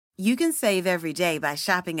You can save every day by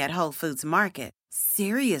shopping at Whole Foods Market.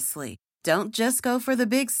 Seriously, don't just go for the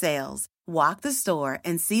big sales. Walk the store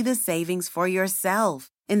and see the savings for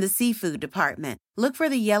yourself. In the seafood department, look for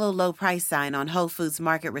the yellow low price sign on Whole Foods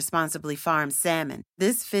Market Responsibly Farmed salmon.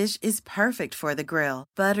 This fish is perfect for the grill.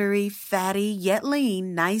 Buttery, fatty, yet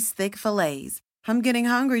lean, nice thick fillets. I'm getting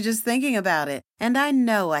hungry just thinking about it, and I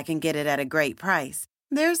know I can get it at a great price.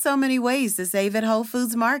 There's so many ways to save at Whole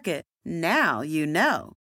Foods Market. Now you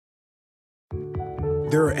know.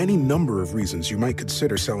 There are any number of reasons you might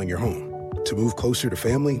consider selling your home. To move closer to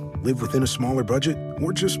family, live within a smaller budget,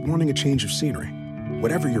 or just wanting a change of scenery.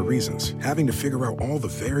 Whatever your reasons, having to figure out all the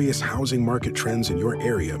various housing market trends in your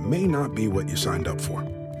area may not be what you signed up for.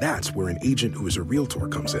 That's where an agent who is a Realtor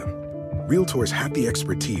comes in. Realtors have the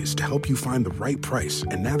expertise to help you find the right price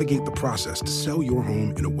and navigate the process to sell your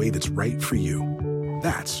home in a way that's right for you.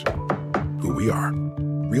 That's who we are.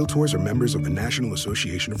 Realtors are members of the National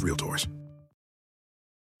Association of Realtors.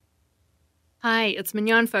 Hi, it's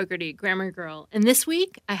Mignon Fogarty, Grammar Girl, and this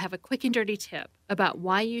week I have a quick and dirty tip about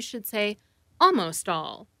why you should say almost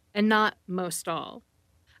all and not most all.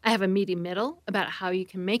 I have a meaty middle about how you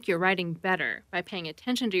can make your writing better by paying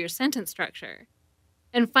attention to your sentence structure.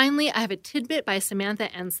 And finally, I have a tidbit by Samantha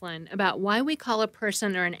Ensslin about why we call a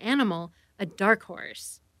person or an animal a dark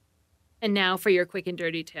horse. And now for your quick and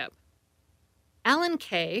dirty tip. Alan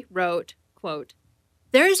Kay wrote, quote,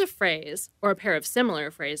 "There is a phrase, or a pair of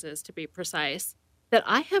similar phrases to be precise, that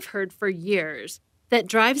I have heard for years that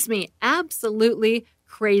drives me absolutely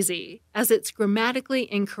crazy as it's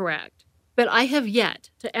grammatically incorrect, but I have yet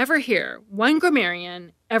to ever hear one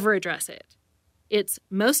grammarian ever address it. It's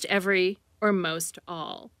most every or most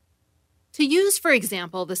all. To use, for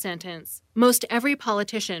example, the sentence, most every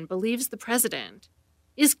politician believes the president,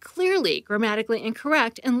 is clearly grammatically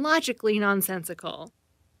incorrect and logically nonsensical.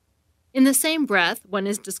 In the same breath, one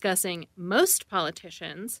is discussing most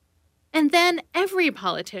politicians, and then every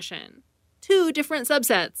politician, two different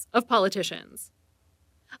subsets of politicians.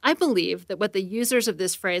 I believe that what the users of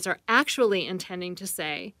this phrase are actually intending to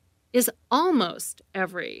say is almost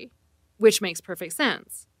every, which makes perfect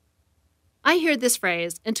sense. I hear this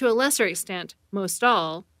phrase, and to a lesser extent, most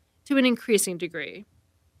all, to an increasing degree.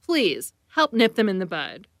 Please help nip them in the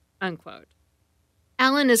bud," unquote.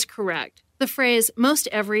 Alan is correct. The phrase most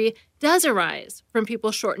every does arise from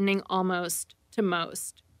people shortening almost to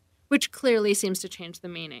most, which clearly seems to change the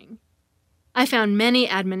meaning. I found many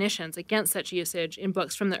admonitions against such usage in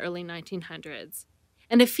books from the early 1900s,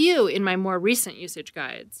 and a few in my more recent usage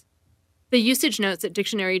guides. The usage notes at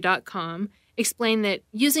dictionary.com explain that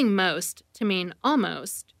using most to mean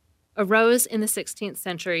almost arose in the 16th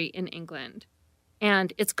century in England,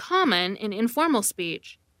 and it's common in informal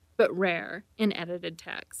speech, but rare in edited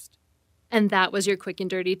text. And that was your quick and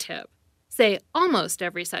dirty tip. Say almost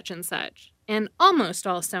every such and such, and almost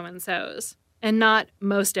all so-and-sos, and not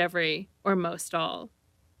most every or most all.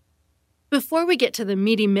 Before we get to the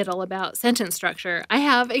meaty middle about sentence structure, I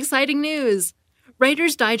have exciting news.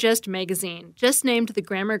 Writer's Digest magazine just named the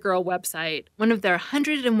Grammar Girl website one of their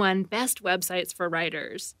 101 best websites for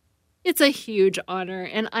writers. It's a huge honor,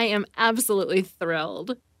 and I am absolutely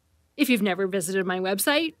thrilled. If you've never visited my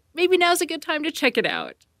website, maybe now's a good time to check it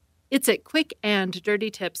out. It's at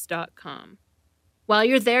quickanddirtytips.com. While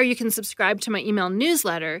you're there, you can subscribe to my email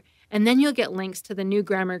newsletter, and then you'll get links to the new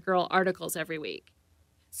Grammar Girl articles every week.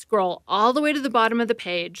 Scroll all the way to the bottom of the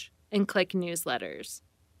page and click Newsletters.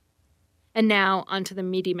 And now, onto the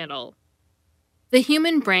meaty middle. The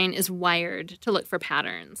human brain is wired to look for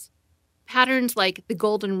patterns. Patterns like the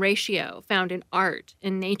golden ratio found in art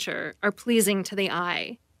and nature are pleasing to the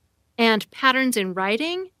eye. And patterns in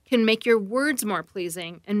writing can make your words more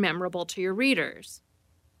pleasing and memorable to your readers.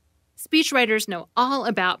 Speechwriters know all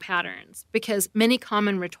about patterns because many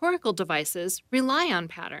common rhetorical devices rely on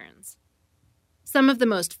patterns. Some of the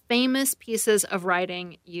most famous pieces of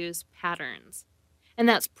writing use patterns, and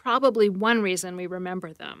that's probably one reason we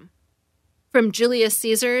remember them. From Julius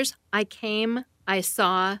Caesar's I came, I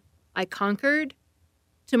saw, I conquered,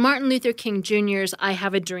 to Martin Luther King Jr.'s I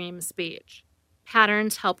have a dream speech,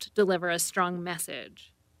 patterns helped deliver a strong message.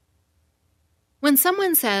 When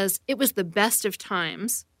someone says it was the best of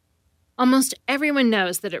times, almost everyone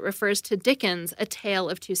knows that it refers to Dickens' A Tale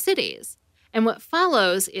of Two Cities, and what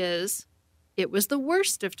follows is, it was the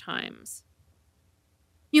worst of times.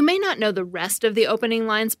 You may not know the rest of the opening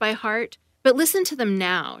lines by heart, but listen to them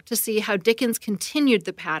now to see how Dickens continued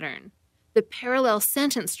the pattern, the parallel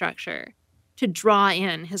sentence structure, to draw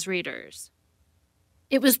in his readers.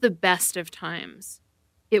 It was the best of times.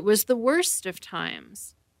 It was the worst of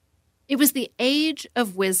times. It was the age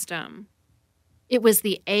of wisdom. It was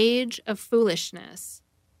the age of foolishness.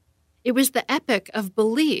 It was the epoch of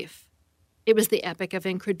belief. It was the epoch of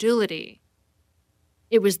incredulity.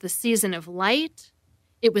 It was the season of light.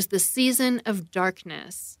 It was the season of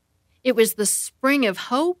darkness. It was the spring of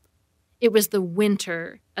hope. It was the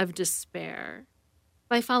winter of despair.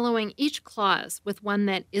 By following each clause with one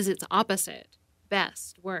that is its opposite,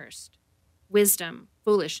 best, worst, wisdom,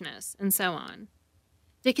 foolishness, and so on,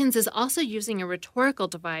 Dickens is also using a rhetorical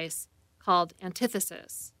device called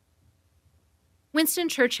antithesis. Winston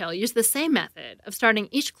Churchill used the same method of starting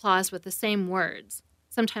each clause with the same words,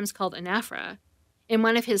 sometimes called anaphora, in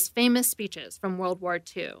one of his famous speeches from World War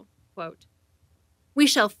II. Quote, "We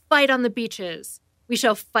shall fight on the beaches. We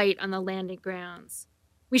shall fight on the landing grounds.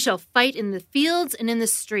 We shall fight in the fields and in the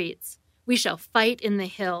streets. We shall fight in the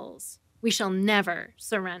hills. We shall never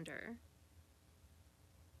surrender."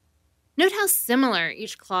 Note how similar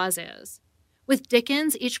each clause is. With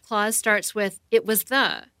Dickens, each clause starts with, "it was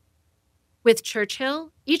the." With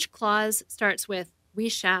Churchill, each clause starts with, "we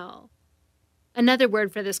shall." Another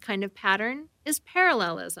word for this kind of pattern is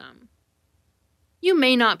parallelism. You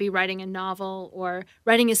may not be writing a novel or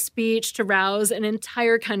writing a speech to rouse an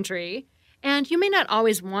entire country, and you may not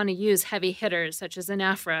always want to use heavy hitters such as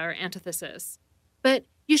anaphora or antithesis, but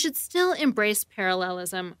you should still embrace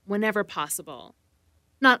parallelism whenever possible.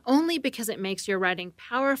 Not only because it makes your writing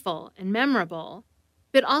powerful and memorable,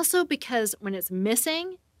 but also because when it's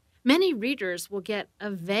missing, many readers will get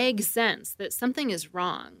a vague sense that something is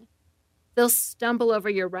wrong. They'll stumble over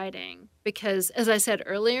your writing because, as I said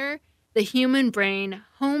earlier, the human brain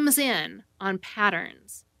homes in on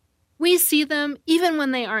patterns. We see them even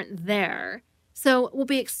when they aren't there, so we'll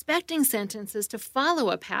be expecting sentences to follow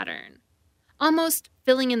a pattern, almost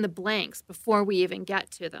filling in the blanks before we even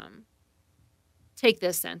get to them. Take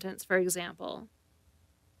this sentence, for example.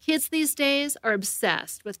 Kids these days are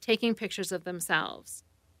obsessed with taking pictures of themselves,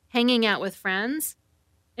 hanging out with friends,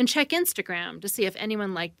 and check Instagram to see if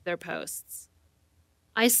anyone liked their posts.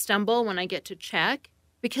 I stumble when I get to check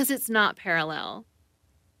because it's not parallel.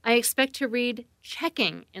 I expect to read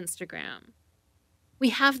checking Instagram. We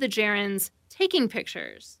have the gerunds taking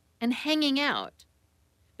pictures and hanging out,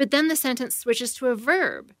 but then the sentence switches to a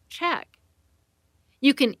verb, check.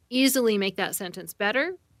 You can easily make that sentence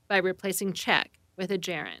better by replacing check with a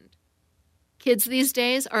gerund. Kids these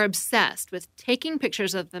days are obsessed with taking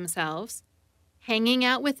pictures of themselves, hanging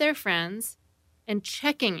out with their friends, and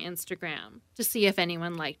checking Instagram to see if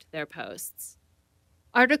anyone liked their posts.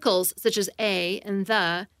 Articles such as a and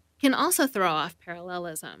the can also throw off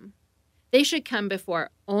parallelism. They should come before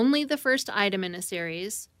only the first item in a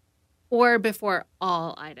series or before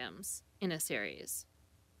all items in a series.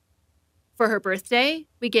 For her birthday,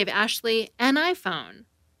 we gave Ashley an iPhone,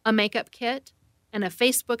 a makeup kit, and a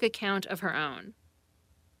Facebook account of her own.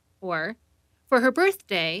 Or, for her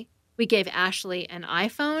birthday, we gave Ashley an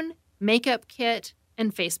iPhone, makeup kit,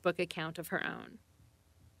 and Facebook account of her own.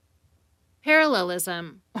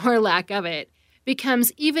 Parallelism, or lack of it,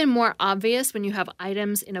 becomes even more obvious when you have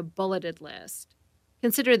items in a bulleted list.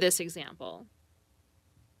 Consider this example.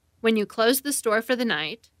 When you close the store for the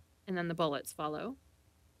night, and then the bullets follow,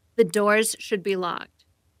 the doors should be locked.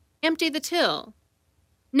 Empty the till.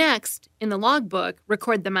 Next, in the logbook,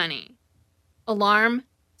 record the money. Alarm,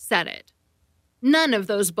 set it. None of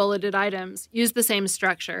those bulleted items use the same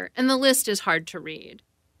structure, and the list is hard to read.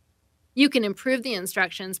 You can improve the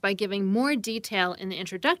instructions by giving more detail in the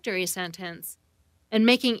introductory sentence and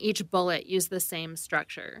making each bullet use the same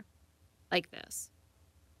structure, like this.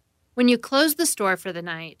 When you close the store for the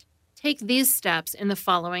night, take these steps in the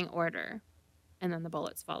following order, and then the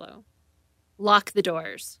bullets follow. Lock the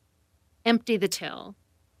doors. Empty the till.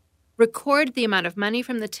 Record the amount of money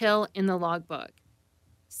from the till in the logbook.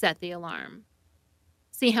 Set the alarm.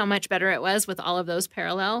 See how much better it was with all of those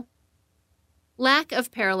parallel? Lack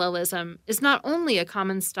of parallelism is not only a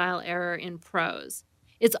common style error in prose,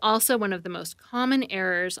 it's also one of the most common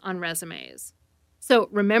errors on resumes. So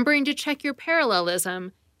remembering to check your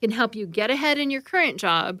parallelism can help you get ahead in your current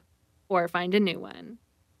job or find a new one.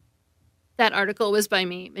 That article was by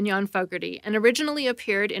me, Mignon Fogarty, and originally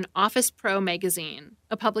appeared in Office Pro magazine,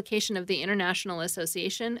 a publication of the International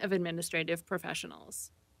Association of Administrative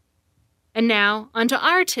Professionals. And now, onto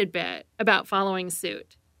our tidbit about following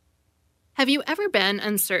suit. Have you ever been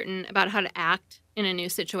uncertain about how to act in a new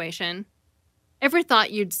situation? Ever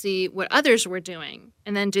thought you'd see what others were doing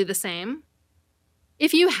and then do the same?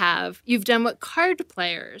 If you have, you've done what card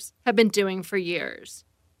players have been doing for years.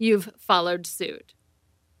 You've followed suit.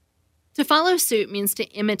 To follow suit means to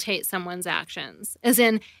imitate someone's actions, as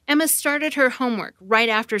in Emma started her homework right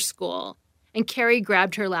after school, and Carrie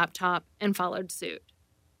grabbed her laptop and followed suit.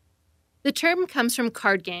 The term comes from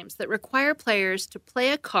card games that require players to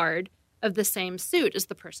play a card of the same suit as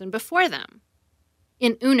the person before them.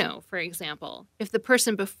 In Uno, for example, if the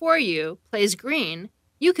person before you plays green,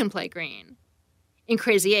 you can play green. In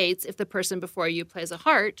Crazy Eights, if the person before you plays a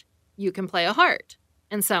heart, you can play a heart,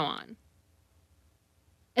 and so on.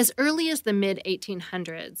 As early as the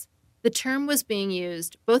mid-1800s, the term was being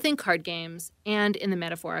used both in card games and in the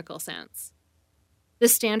metaphorical sense. The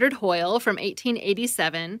Standard Hoyle from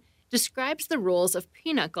 1887 describes the rules of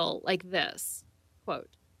pinochle like this,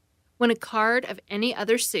 quote, "When a card of any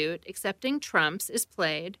other suit excepting trumps is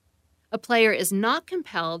played, a player is not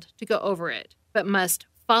compelled to go over it, but must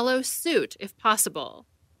follow suit if possible.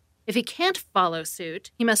 If he can't follow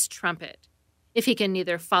suit, he must trump it. If he can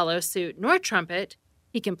neither follow suit nor trump it,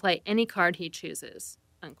 he can play any card he chooses,"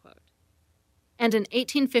 unquote. And an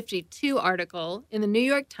 1852 article in the New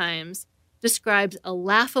York Times describes a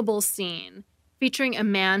laughable scene featuring a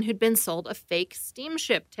man who'd been sold a fake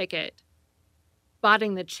steamship ticket.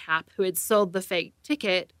 Spotting the chap who had sold the fake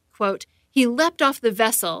ticket, quote, "He leapt off the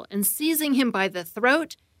vessel and seizing him by the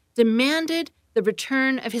throat, demanded the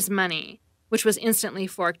return of his money, which was instantly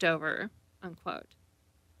forked over," unquote.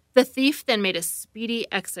 The thief then made a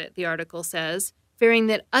speedy exit, the article says, fearing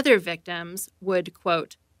that other victims would,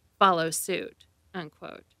 quote, "follow suit,"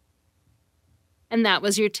 unquote. And that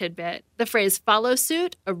was your tidbit. The phrase follow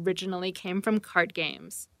suit originally came from card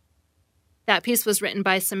games. That piece was written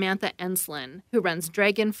by Samantha Enslin, who runs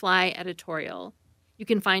Dragonfly Editorial. You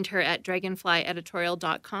can find her at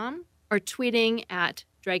dragonflyeditorial.com or tweeting at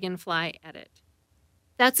dragonflyedit.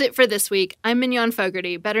 That's it for this week. I'm Mignon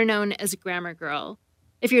Fogarty, better known as Grammar Girl.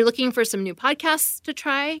 If you're looking for some new podcasts to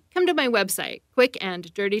try, come to my website,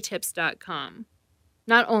 quickanddirtytips.com.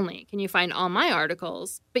 Not only can you find all my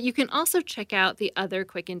articles, but you can also check out the other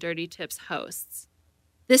Quick and Dirty Tips hosts.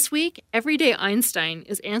 This week, Everyday Einstein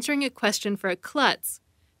is answering a question for a klutz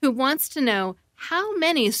who wants to know how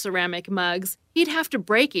many ceramic mugs he'd have to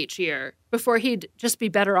break each year before he'd just be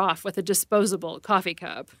better off with a disposable coffee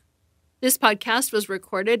cup. This podcast was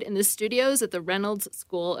recorded in the studios at the Reynolds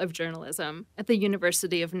School of Journalism at the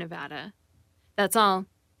University of Nevada. That's all.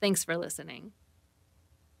 Thanks for listening.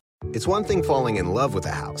 It's one thing falling in love with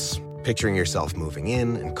a house, picturing yourself moving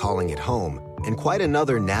in and calling it home, and quite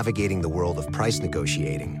another navigating the world of price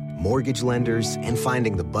negotiating, mortgage lenders, and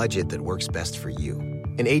finding the budget that works best for you.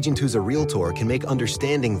 An agent who's a Realtor can make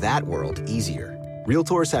understanding that world easier.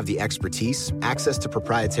 Realtors have the expertise, access to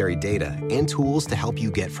proprietary data, and tools to help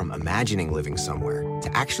you get from imagining living somewhere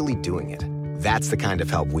to actually doing it. That's the kind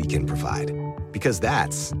of help we can provide. Because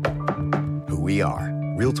that's who we are.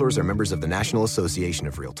 Realtors are members of the National Association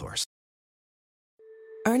of Realtors.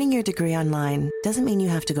 Earning your degree online doesn't mean you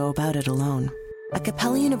have to go about it alone. At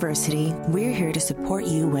Capella University, we're here to support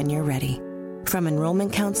you when you're ready. From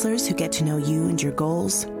enrollment counselors who get to know you and your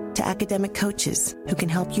goals, to academic coaches who can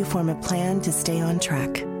help you form a plan to stay on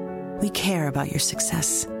track. We care about your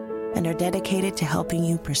success and are dedicated to helping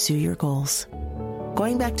you pursue your goals.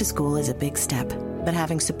 Going back to school is a big step, but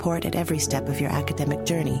having support at every step of your academic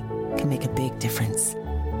journey can make a big difference.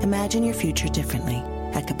 Imagine your future differently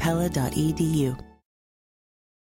at capella.edu.